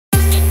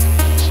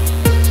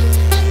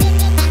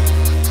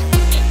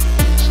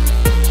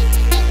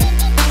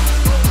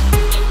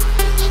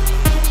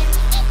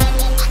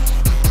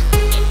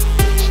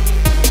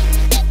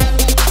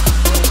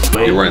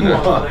You wearing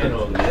that?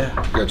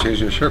 Yeah. You gotta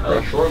change your shirt,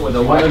 bro.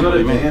 The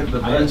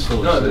band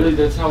still. No,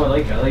 that's how I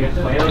like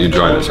it. You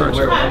enjoy this, aren't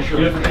you?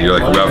 You're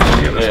like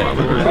reveling in this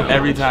moment.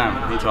 Every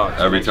time he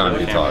talks. Every time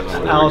he talks.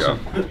 There we go.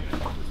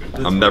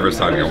 I'm never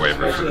signing a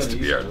waiver for this to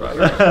be aired, by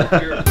the way.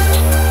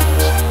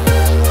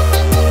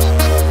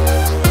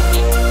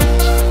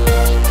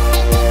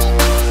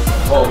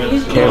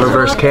 Camera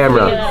versus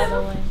camera.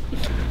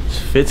 This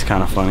fit's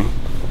kind of funny.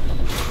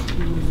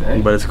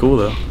 But it's cool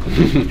though.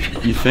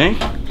 You think?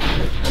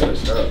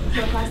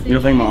 You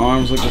don't think my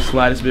arms look the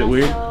slightest bit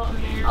weird?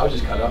 I'll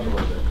just cut up a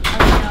little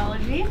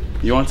bit.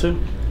 You want to?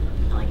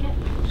 I like it.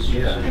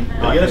 Yeah.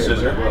 I get a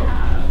scissor.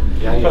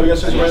 Yeah, Probably got a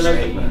scissor right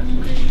there.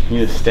 You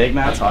need a steak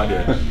knife? That's how I do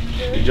it.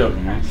 You're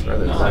joking, man.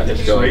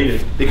 It's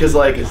rated. Because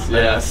like,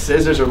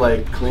 scissors are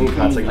like clean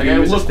cuts. Like, you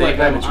use a steak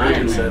knife, it's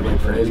rated instead like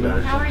for his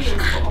better. How are you?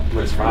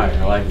 But it's fire.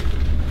 I like it.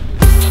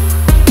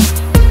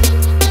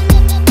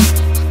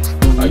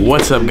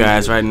 What's up,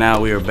 guys? Right now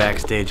we are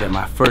backstage at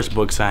my first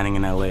book signing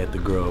in LA at the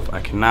Grove.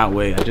 I cannot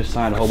wait. I just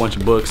signed a whole bunch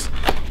of books.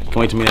 Can't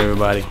wait to meet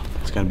everybody.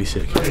 It's gonna be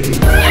sick.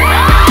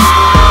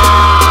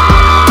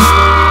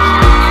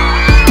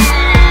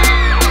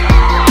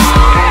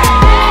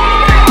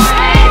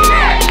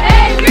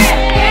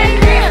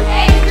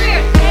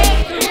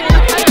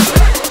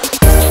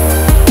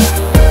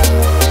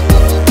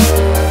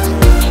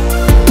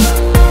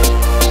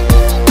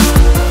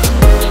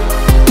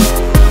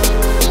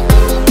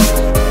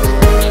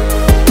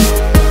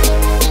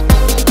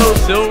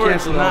 Silver,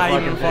 it's not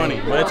even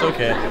funny, but it's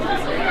okay.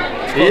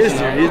 He is,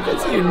 dude.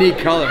 That's a unique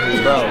color,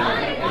 bro.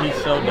 He's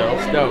so dope.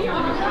 It's dope.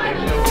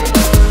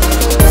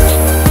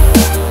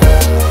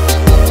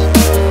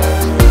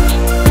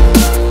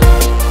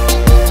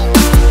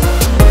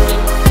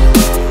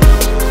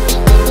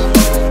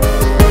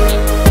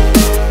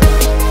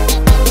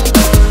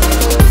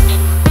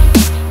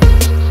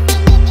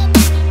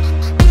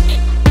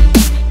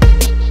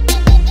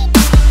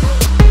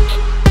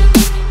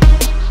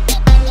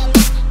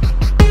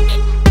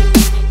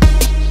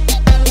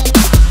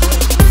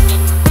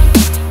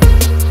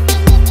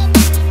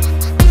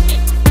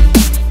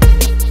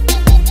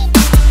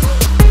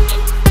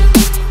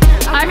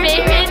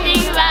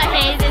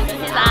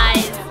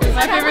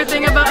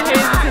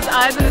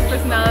 Eyes and his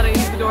personality,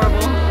 he's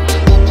adorable.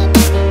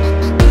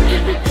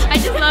 I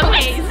just love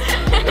Hayes.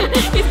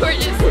 He's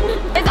gorgeous.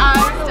 His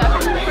eyes,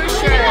 definitely, for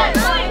sure. We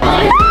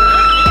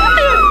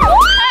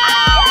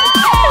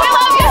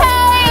love you,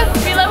 Hayes!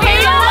 We love you!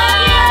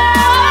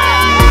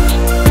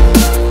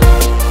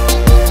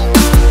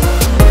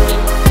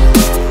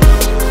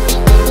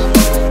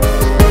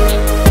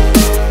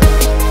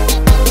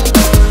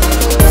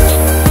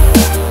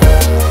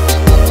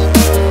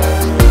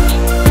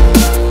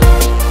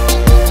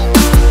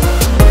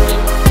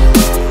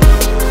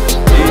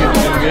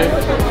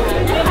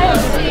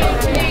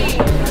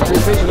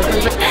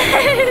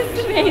 It's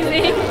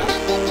amazing.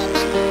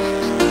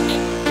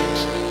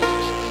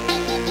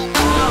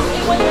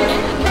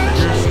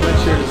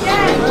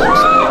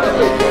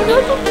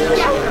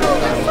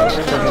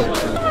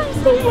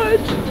 So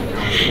much.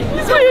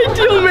 He's my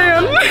ideal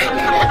man.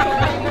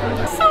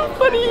 So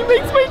funny, he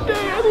makes my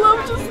day. I love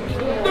just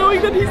knowing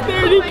that he's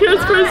there and he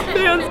cares for his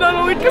fans, not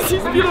only because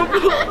he's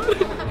beautiful.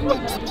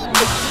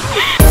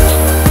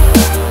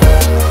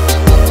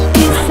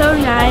 He's so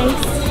nice.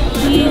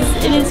 He's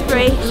an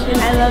inspiration.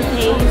 I love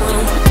Hayes.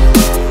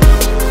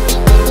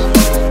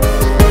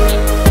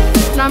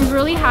 And I'm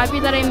really happy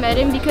that I met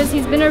him because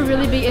he's been a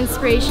really big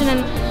inspiration,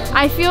 and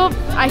I feel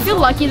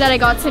lucky that I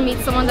got to meet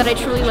someone that I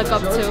truly look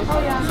up to.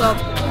 So,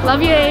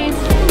 love you, Hayes.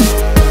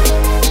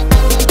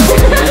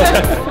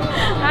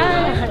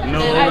 No.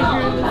 Wow.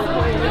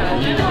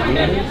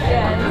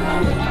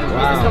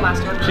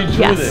 She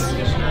drew this.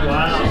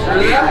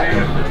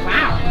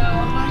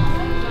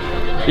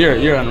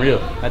 You're unreal.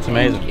 That's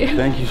amazing.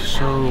 Thank you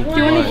so much. Do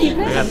you want to keep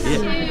this?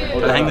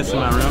 I hang this in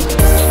my room.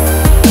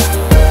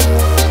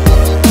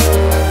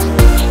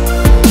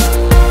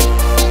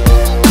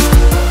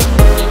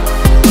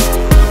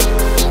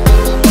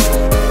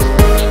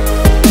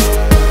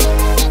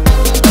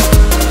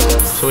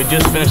 So we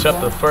just finished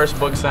up the first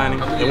book signing.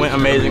 It went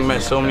amazing,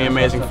 met so many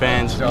amazing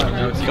fans.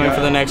 Going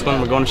for the next one,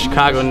 we're going to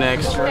Chicago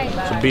next.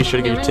 So be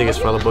sure to get your tickets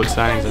for all the book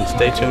signings and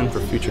stay tuned for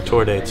future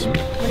tour dates. What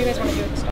do you guys want to do?